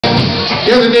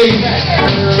The other day,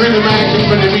 a friend of mine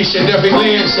came up to me, said, Duffy,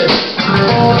 Glenn said,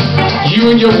 you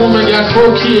and your woman got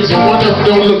 4 kids and one of them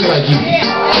don't look like you.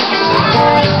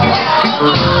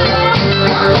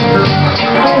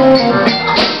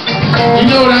 You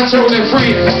know what I told that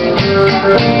friend?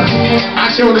 I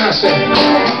told her, I said,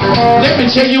 let me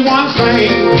tell you one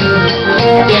thing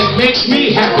that makes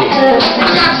me happy.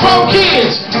 I got 4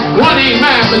 kids. One ain't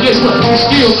mine, but this one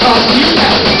still calls you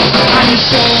happy. I ain't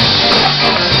stressed.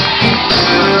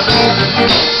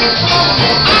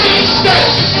 I ain't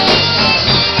stressed.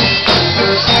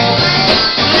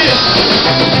 Yes.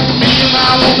 Me and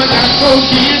my woman got 4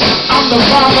 kids. I'm the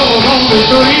father of only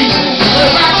 3. But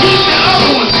if I keep the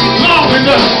other one long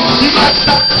enough, she might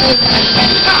stop.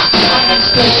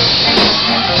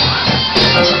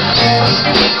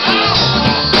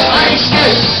 I ain't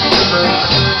stressed.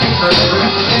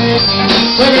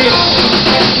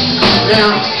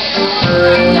 Now,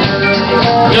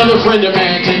 another friend of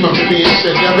mine came up to me and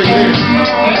said, everything.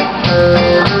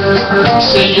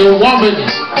 Say your woman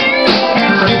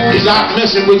is out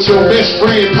messing with your best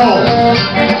friend Paul.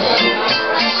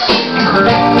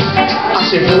 I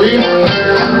said, for real?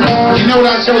 You know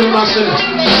what I told him? I said,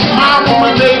 my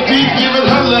woman may be giving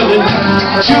her loving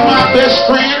to my best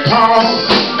friend Paul,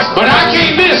 but I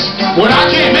can't miss what I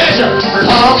can't measure.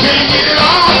 Paul can't get it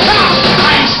all.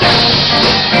 I ain't stressed.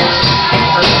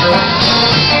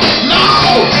 No,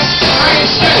 I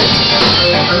ain't stressed.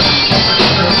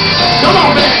 Come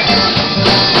on, man.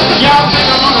 Y'all think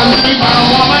I'm gonna leave my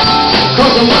woman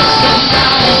because of what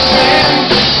somebody said?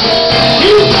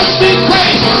 You must be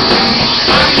crazy.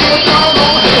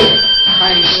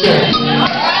 I ain't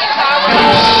stressed.